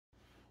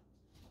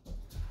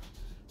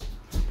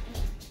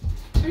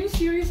Are you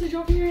seriously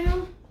dropping right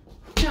now?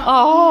 No.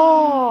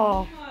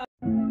 Oh.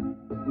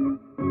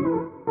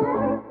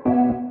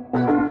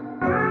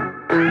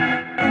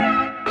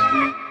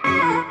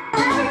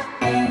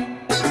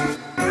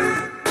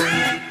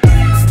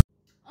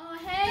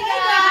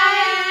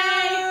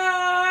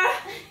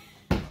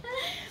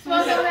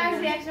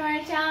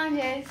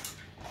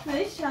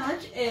 Today's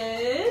challenge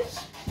is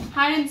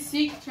hide and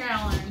seek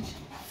challenge.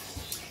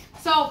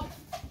 So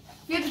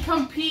you have to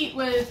compete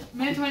with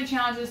minute-to-minute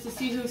challenges to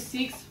see who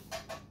seeks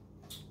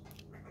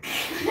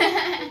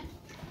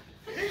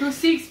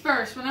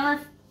first.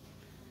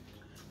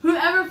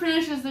 Whoever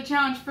finishes the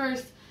challenge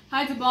first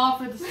hides a ball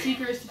for the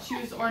seekers to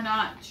choose or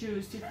not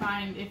choose to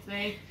find. If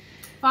they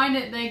find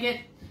it, they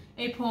get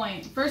a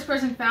point. First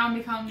person found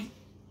becomes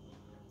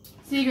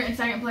seeker, and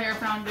second player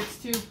found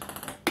gets two.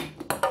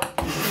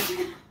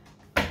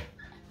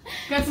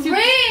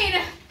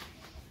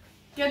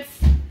 Gets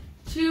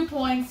 2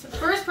 points.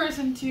 First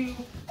person to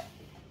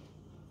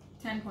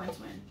 10 points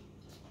win.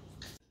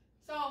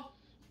 So,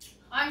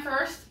 I'm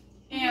first,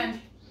 and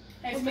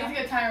hey, so we have to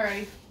get a timer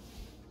ready.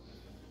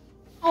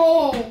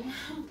 Oh!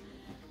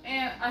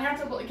 And I have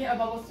to get a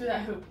bubble through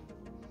that hoop.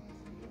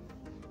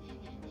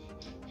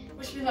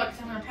 Wish me luck,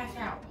 because I'm going to pass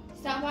out.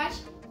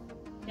 Stopwatch.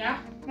 Yeah?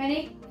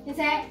 Ready? Get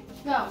set.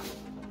 Go.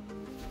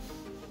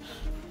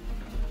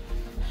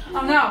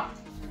 Oh no!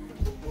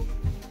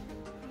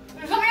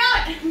 There's something on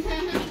it!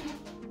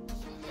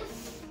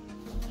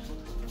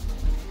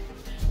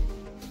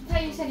 I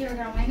thought you said you were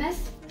gonna win this.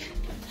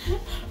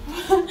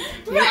 Can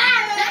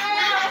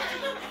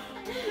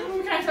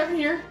I start from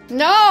here?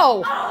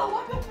 No! Oh,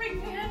 what the freak,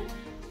 man?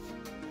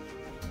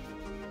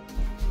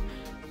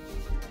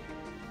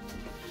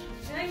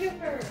 Can I give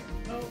her?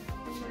 Oh,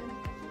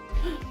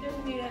 she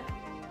doesn't need it.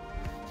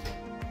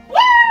 Woo!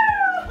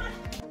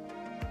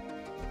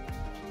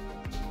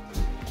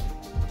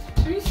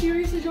 Are you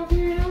seriously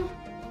dropping right now?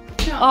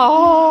 No.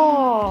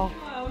 Oh.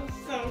 Oh,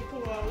 so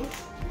close.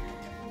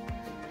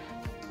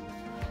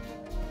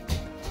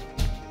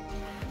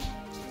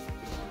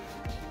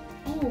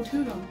 Oh,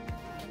 two of them.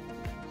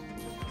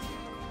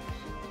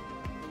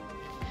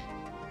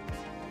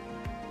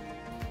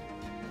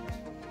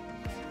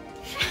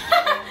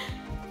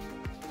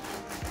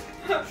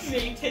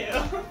 Me too.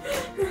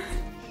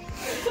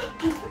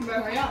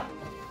 Better hurry up.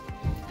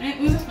 Alright,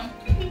 lose this one.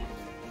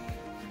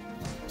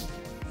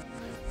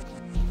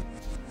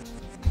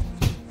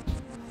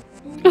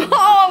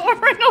 Oh, we're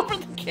right over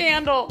the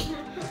candle.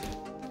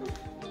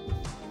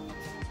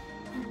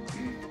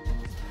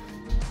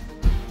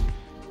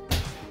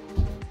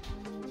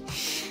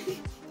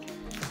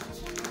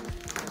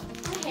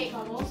 I hate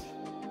bubbles.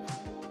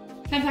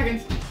 10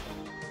 seconds.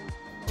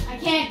 I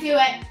can't do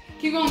it.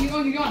 Keep going, keep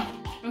going, keep going.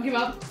 Don't give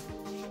up.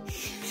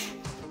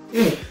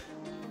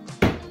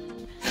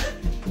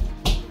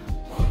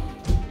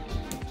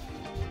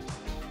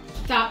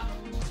 Stop.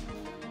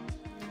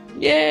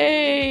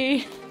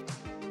 Yay.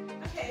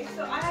 Okay,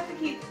 so I have to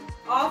keep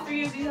all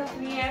three of these up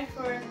in the air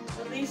for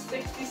at least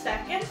 60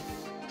 seconds.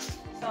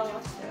 So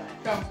let's do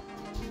it. Go.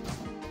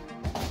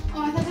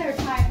 Oh, I thought they were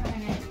tied for a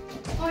minute.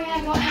 Oh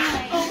yeah, go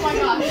anyway. Oh my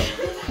gosh.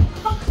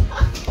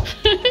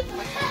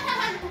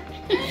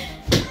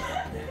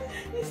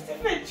 This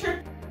stupid trick.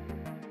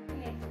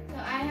 Okay, so I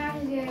have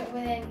to do it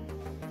within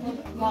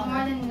more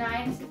than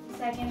 9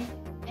 seconds,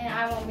 and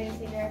I won't be the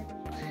seeker.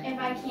 If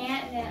I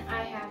can't, then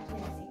I have to be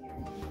the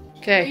seeker.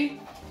 Okay.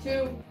 3,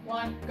 2,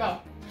 1,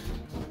 go.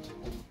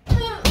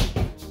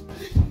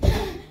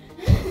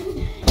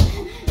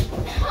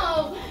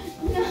 No,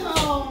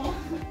 no.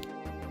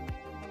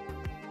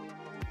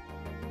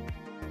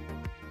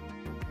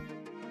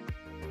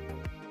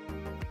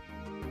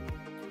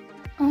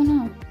 Oh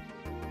no.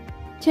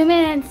 2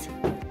 minutes.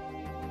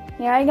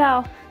 Here I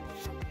go.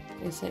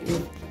 They said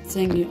you're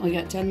saying you only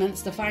got 10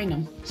 minutes to find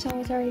them. So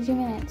it's already 2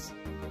 minutes,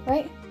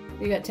 right?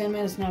 You got 10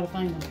 minutes now to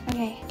find them.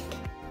 Okay.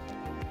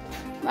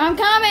 I'm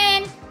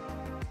coming!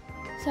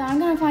 So I'm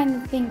gonna find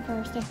the thing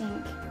first, I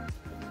think.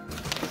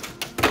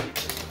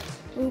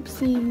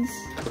 Oopsies.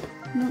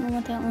 I don't know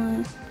what that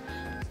was.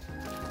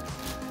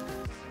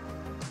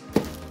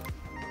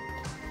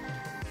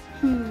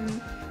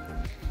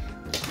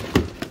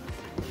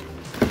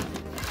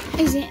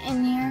 Is it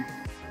in here?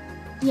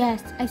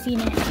 Yes, I seen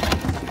it.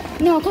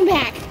 No, come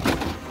back.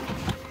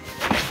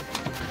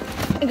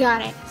 I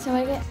got it. So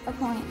I get a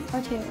point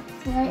or 2,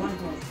 right? 1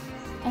 point.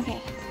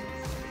 Okay.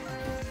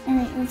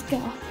 Alright, let's go.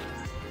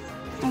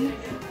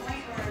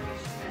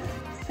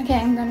 Okay,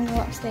 I'm gonna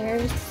go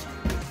upstairs.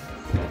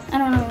 I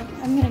don't know.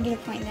 I'm gonna get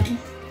a point then.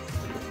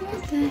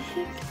 What the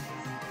heck?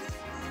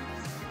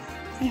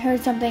 I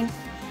heard something.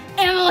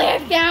 Emily, I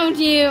found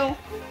you!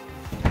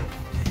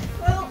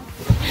 Well,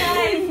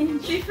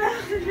 guys, she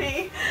found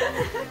me.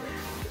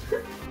 Hi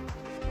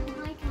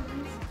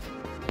guys.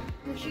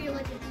 Make sure you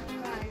like and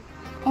subscribe.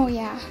 Oh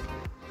yeah.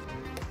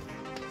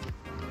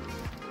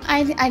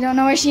 I don't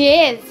know where she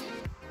is.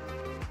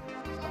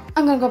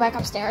 I'm gonna go back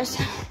upstairs.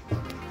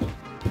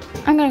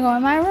 I'm gonna go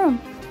in my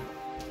room.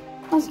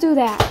 Let's do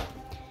that.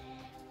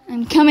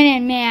 I'm coming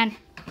in, man.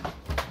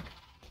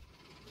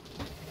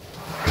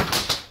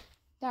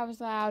 That was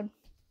loud.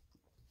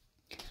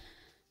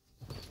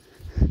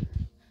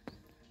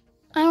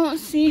 I don't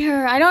see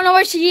her. I don't know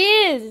where she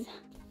is.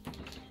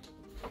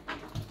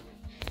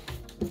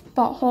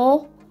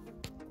 Butthole.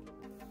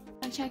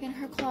 I'm checking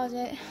her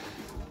closet.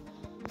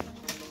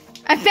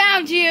 I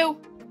found you!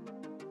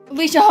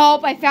 Alicia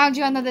Hope, I found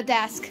you under the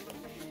desk.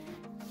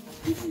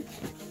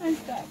 I'm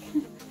stuck.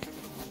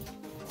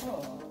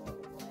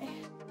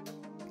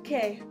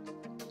 Okay.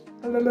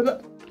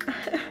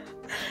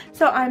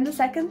 So I'm the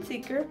second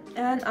seeker,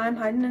 and I'm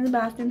hiding in the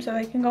bathroom so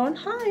I can go and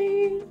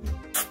hide.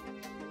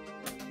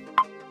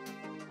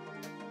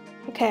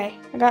 Okay,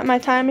 I got my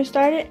timer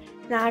started.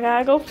 Now I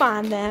gotta go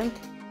find them.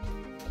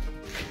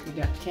 You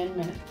got 10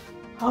 minutes.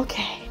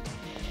 Okay,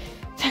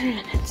 10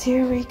 minutes.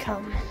 Here we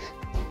come.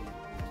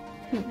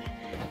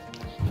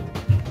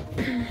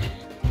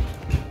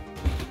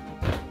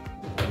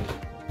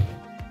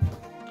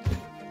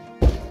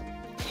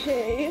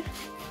 Okay,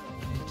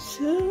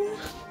 so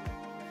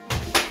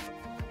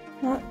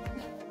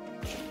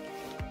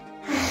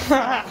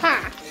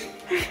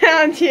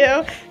found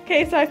you.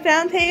 Okay, so I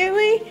found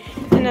Haley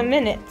in a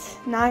minute.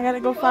 Now I gotta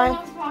go find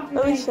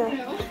Alicia.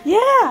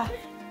 Yeah,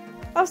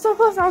 I was so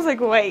close. I was like,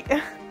 wait.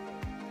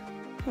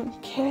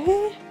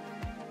 Okay.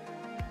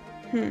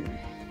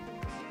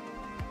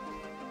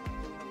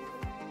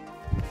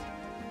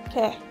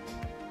 Okay.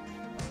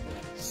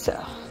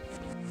 So.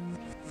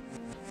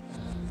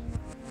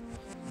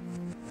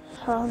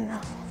 Oh no.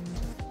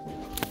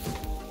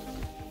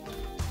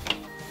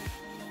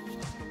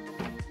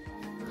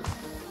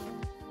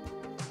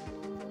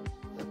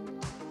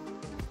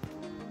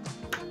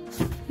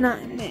 Not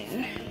in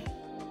there.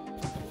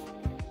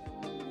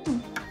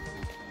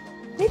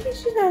 Maybe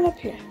she's not up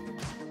here.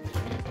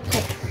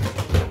 Okay.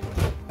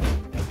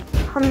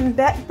 Coming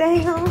back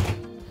down.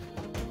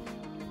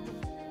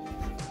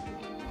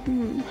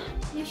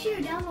 You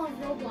should download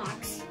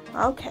Roblox.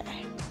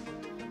 Okay.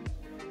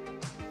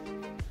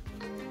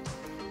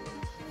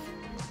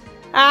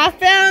 I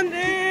found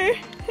her!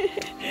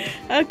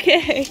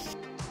 Okay.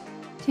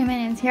 2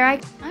 minutes. Here I'm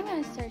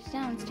gonna search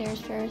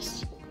downstairs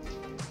first.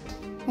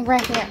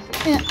 Right here.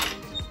 Yeah.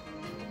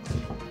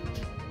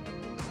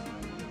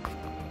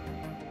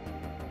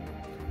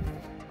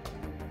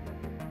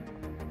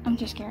 I'm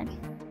too scared.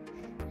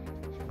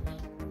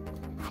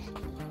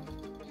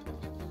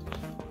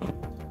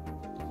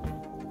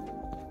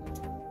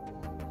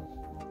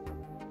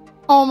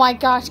 Oh my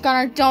gosh,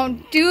 Gunnar,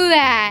 don't do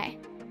that.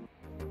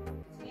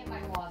 In my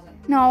closet.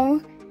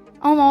 No,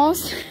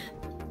 almost.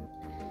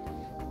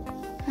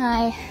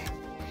 Hi.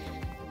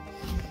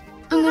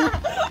 I'm gonna,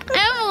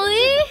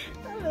 Emily.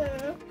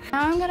 Hello.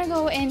 Now I'm gonna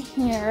go in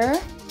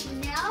here.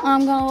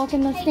 I'm gonna look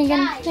in the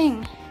stinking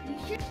thing.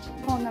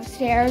 Going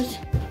upstairs.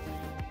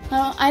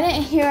 I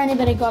didn't hear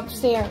anybody go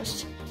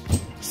upstairs.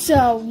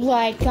 So,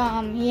 like,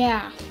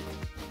 yeah.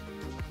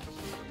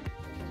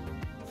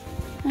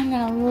 I'm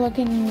gonna look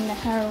in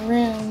her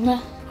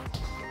room.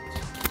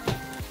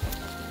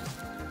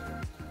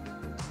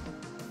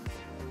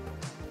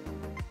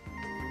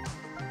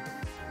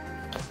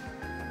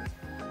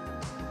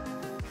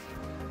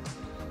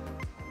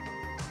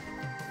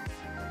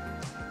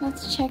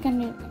 Let's check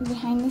under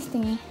behind this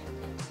thingy.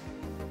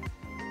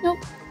 Nope.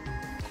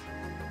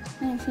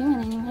 I didn't see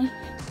one anyway.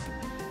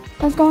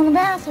 Let's go in the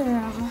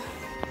bathroom.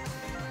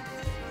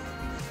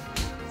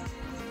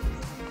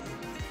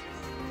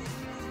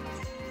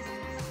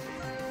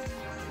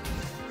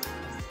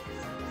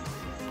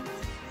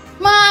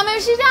 Mom,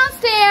 is she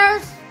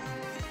downstairs?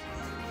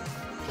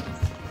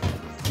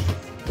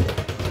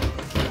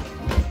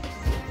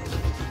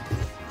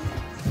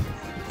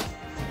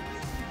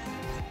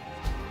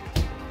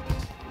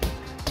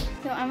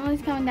 So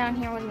Emily's coming down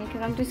here with me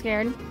because I'm too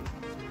scared.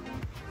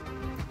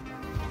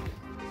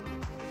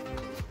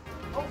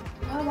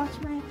 Oh, watch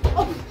my.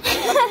 Oh!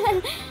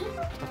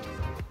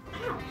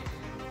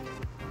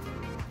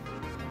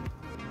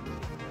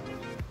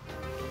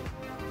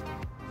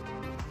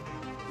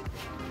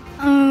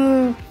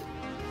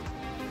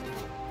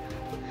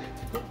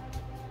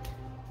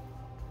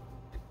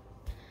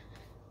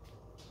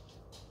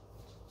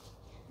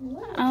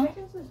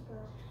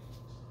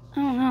 I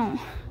don't know.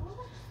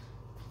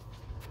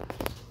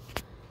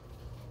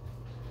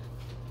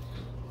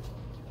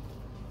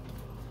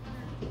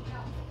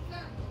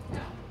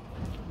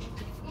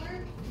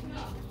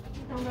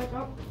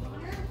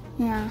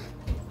 Yeah.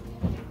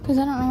 Because I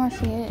don't know where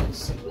she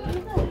is.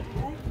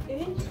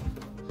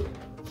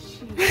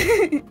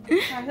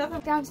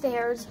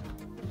 Downstairs.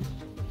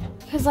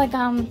 Because, like,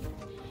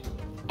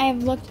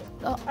 I've looked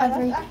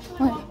every.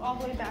 What? All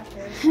the way back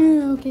there.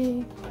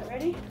 Okay.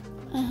 Ready?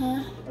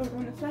 Uh-huh. We're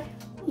going this way?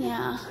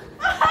 Yeah.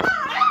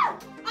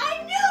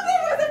 I knew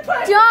there was a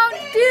person. Don't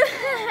do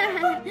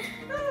that!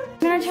 I'm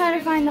gonna try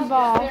to find the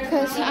ball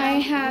because I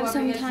have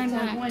some time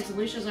left. Points.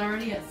 Alicia's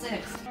already at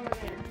 6.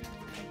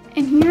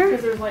 In here?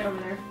 Because there's light over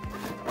there.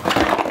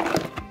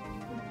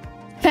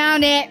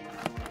 Found it.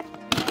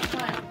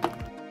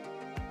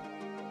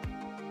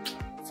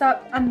 So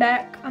I'm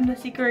back. I'm the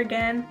seeker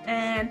again,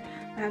 and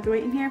I have to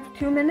wait in here for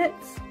 2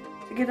 minutes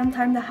to give them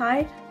time to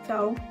hide.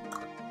 So,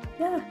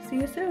 yeah, see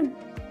you soon.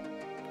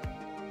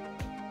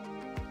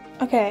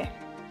 Okay.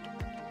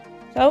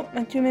 So,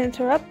 my 2 minutes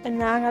are up, and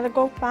now I gotta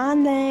go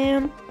find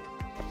them.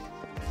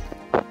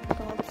 Go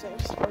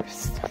upstairs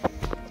first.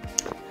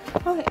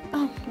 Okay,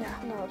 yeah,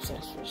 I'll go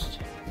upstairs first.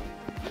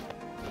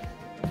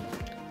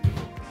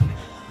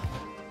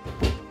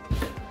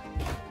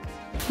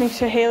 Make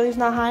sure Haley's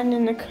not hiding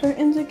in the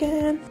curtains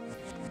again.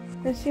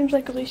 It seems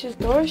like Alicia's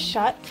door is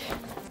shut.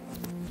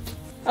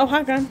 Oh,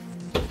 hi, Gun.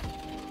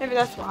 Maybe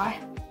that's why.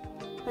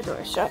 The door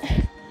is shut.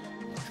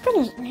 Gun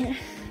isn't here.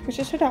 It's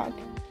just her dog.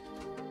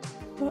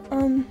 But,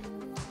 I'm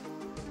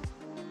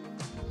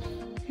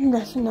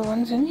guessing no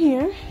one's in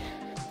here.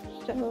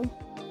 So,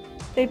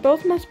 they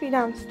both must be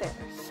downstairs.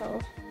 So,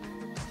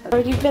 it's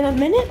already been a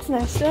minute and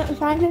I still haven't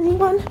found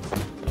anyone.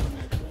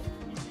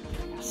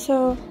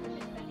 So,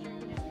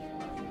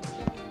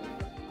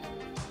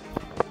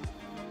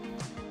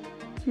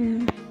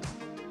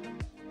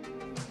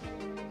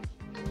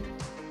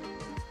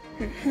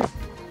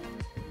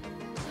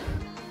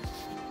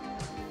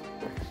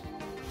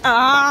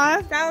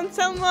 I found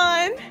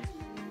someone.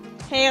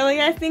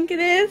 Haley, I think it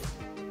is.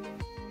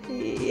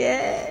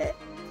 Yeah.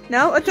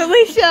 No, it's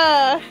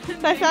Alicia.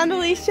 So I found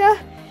Alicia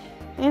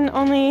in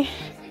only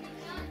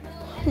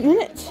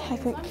minutes, I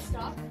think.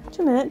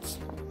 2 minutes.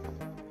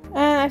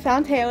 And I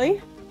found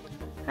Haley.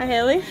 Hi,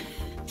 Haley.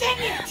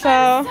 So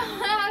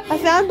I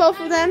found both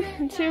of them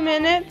in 2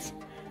 minutes.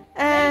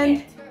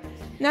 And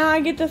now I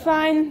get to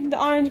find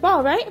the orange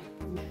ball, right?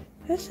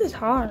 This is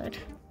hard.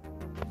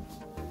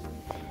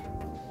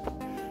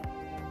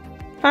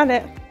 Found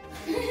it.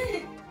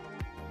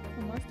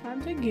 Almost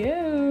time to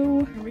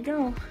go. Here we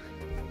go.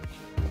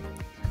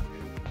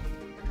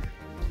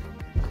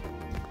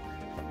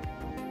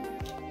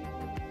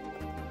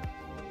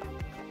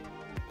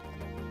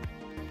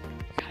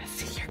 Gotta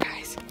see here,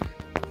 guys.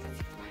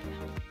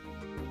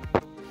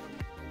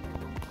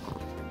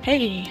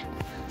 Hey.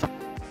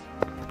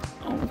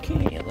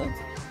 Okay, let's.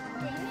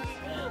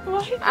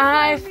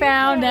 I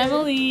found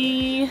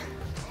Emily.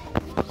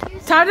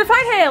 Time to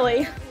find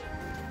Haley.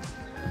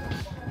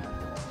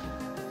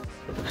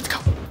 Let's go.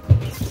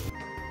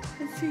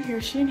 Let's see here.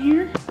 Is she in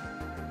here?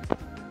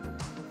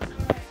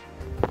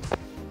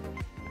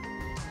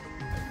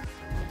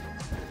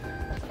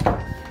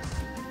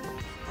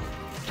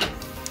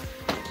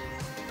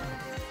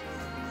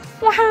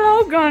 Well,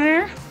 hello,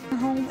 Gunner.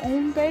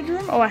 Own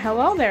bedroom. Oh,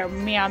 hello there.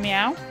 Meow,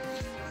 meow.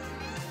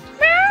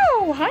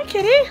 Meow. Hi,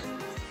 kitty.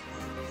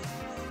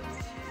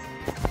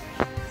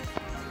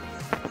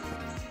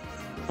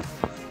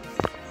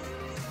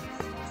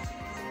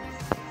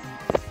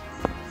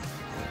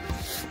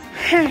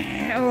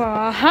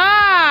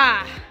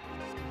 Aha!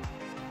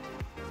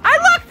 I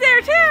looked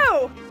there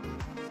too!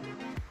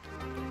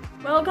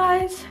 Well,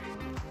 guys,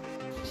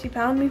 she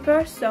found me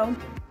first, so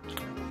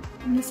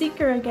I'm the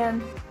seeker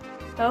again.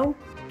 So,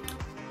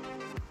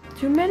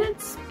 2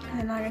 minutes,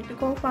 and I get to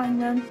go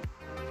find them.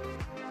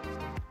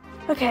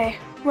 Okay,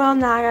 well,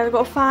 now I gotta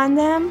go find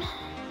them.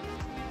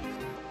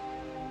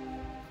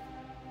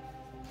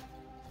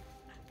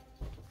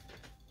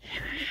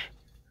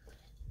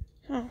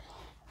 Oh,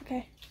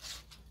 okay.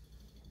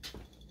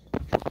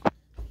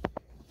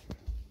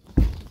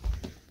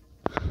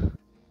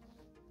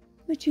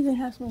 But you can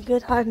have some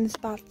good hiding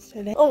spots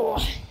today.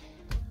 Oh,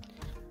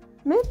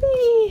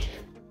 maybe.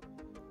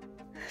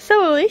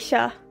 So,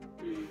 Alicia,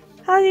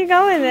 how's you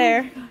going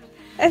there?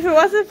 If it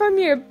wasn't from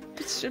your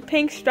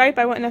pink stripe,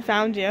 I wouldn't have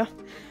found you.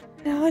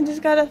 Now I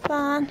just gotta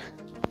find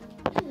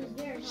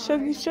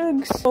Shuggy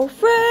Shugs. Oh,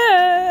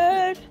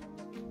 Fred!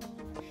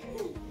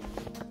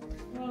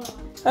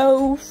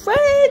 Oh,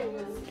 Fred!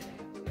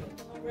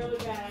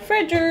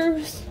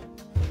 Fredgers!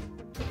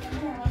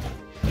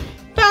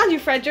 Found you,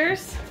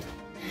 Fredgers!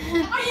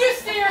 Are you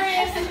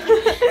serious?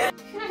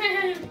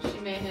 She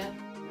may have,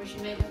 or she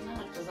may have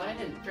not, because I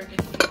didn't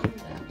freaking do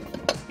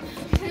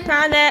that.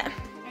 Found it.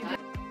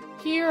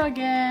 Here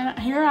again.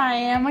 Here I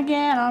am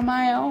again on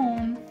my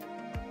own.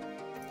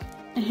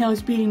 And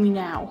Haley's beating me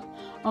now.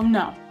 Oh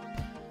no.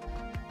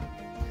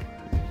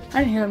 I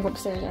didn't hear him go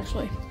upstairs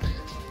actually.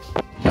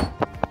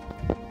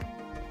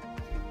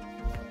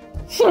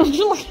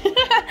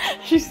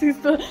 She sees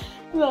the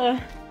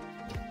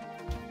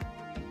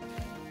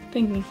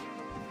thingy.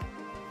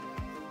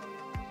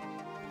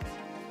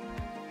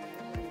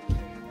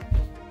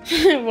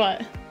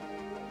 What?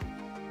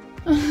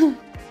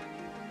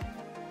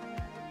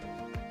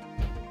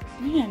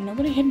 Man,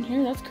 nobody hidden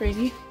here. That's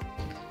crazy.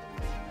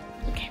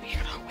 Okay, we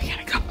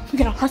gotta go. We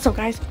gotta hustle,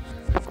 guys.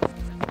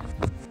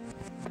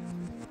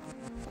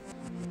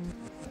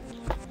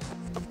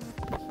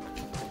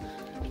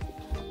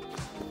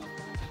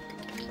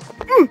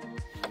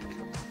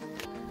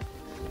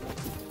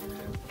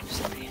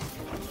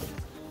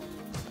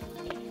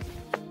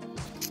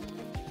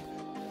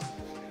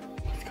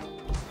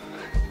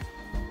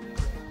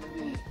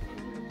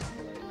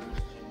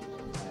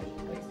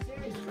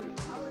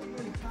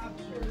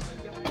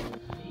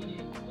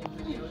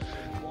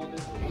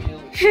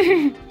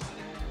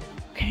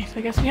 Okay, so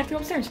I guess we have to go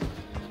upstairs.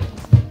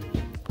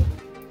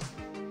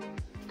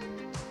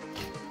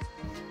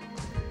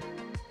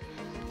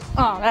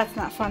 Oh, that's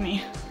not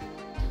funny.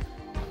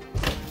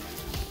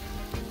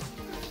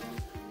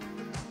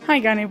 Hi,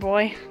 Gunny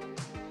boy.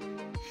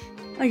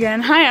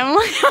 Again, hi,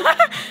 Emily.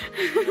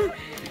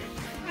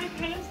 I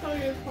kind of saw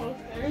your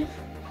poster.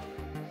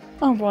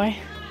 Oh boy.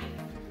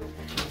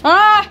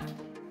 Ah!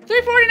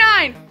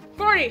 3:49!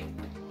 40!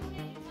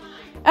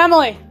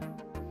 Emily!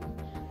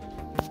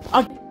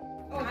 I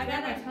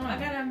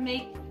gotta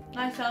make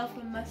myself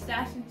a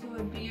mustache into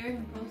a beard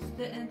and post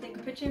it and take a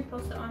picture and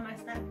post it on my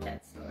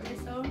Snapchat story.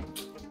 So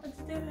let's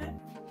do it.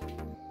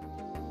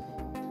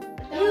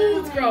 Ooh,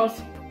 it's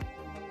gross.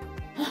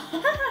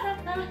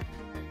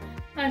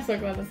 I'm so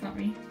glad that's not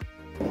me.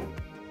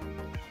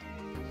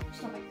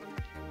 Stop it.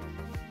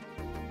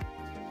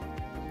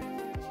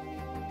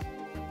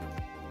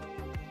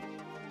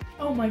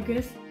 Oh my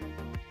goodness.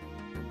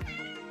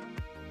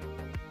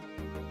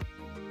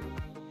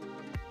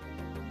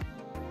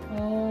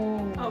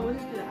 Oh. Oh, what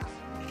is that?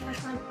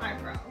 That's my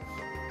eyebrows.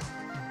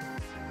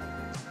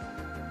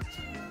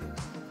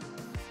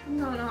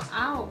 No,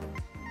 ow.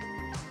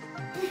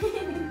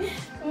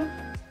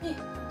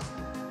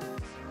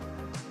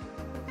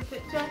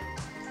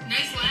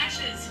 Nice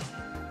lashes.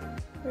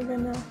 We're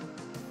gonna.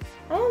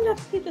 How long do I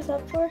have to keep this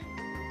up for?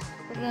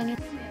 Goodness.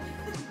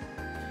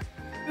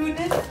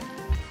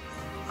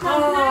 I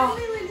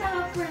only leave that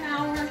up for an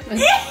hour.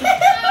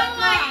 Oh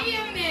my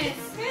goodness.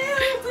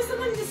 Ew, for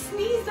someone just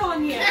sneezed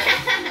on you.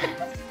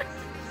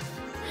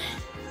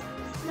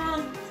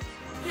 Mom.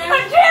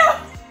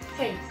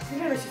 Hey, you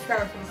never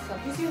subscribe for this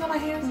stuff. You see it on my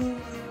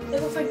hands?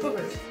 It looks like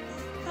boogers.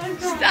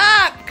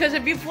 Stop! Because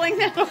if you fling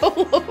that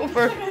all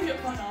over. I get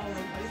fun all over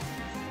the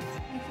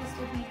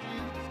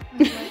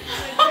place.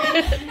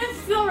 It's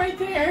still right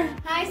there.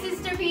 Hi,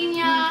 Sister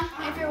Pina,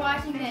 if you're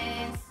watching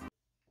this.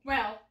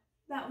 Well,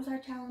 That was our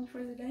challenge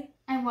for the day.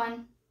 I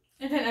won.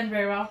 it didn't end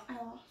very well. I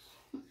lost.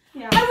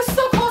 Yeah. I was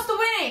so close to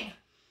winning!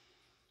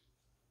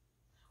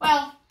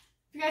 Well,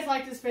 if you guys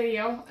like this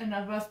video and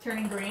of us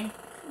turning green,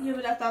 Give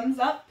it a thumbs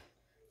up,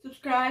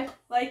 subscribe,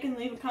 like, and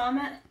leave a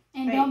comment.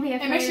 And Right. don't be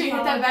afraid and make sure you to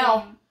hit that follow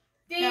bell.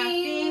 Ding. Yeah,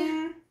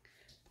 ding.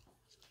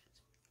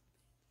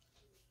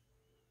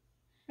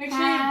 Make sure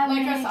you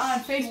like us on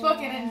Facebook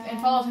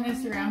and follow us on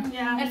Instagram.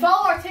 Yeah. And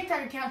follow our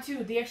TikTok account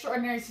too, The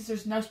Extraordinary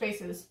Sisters, no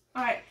spaces.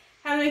 Alright.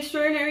 Have an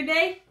extraordinary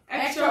day.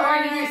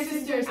 Extraordinary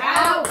Sisters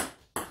out!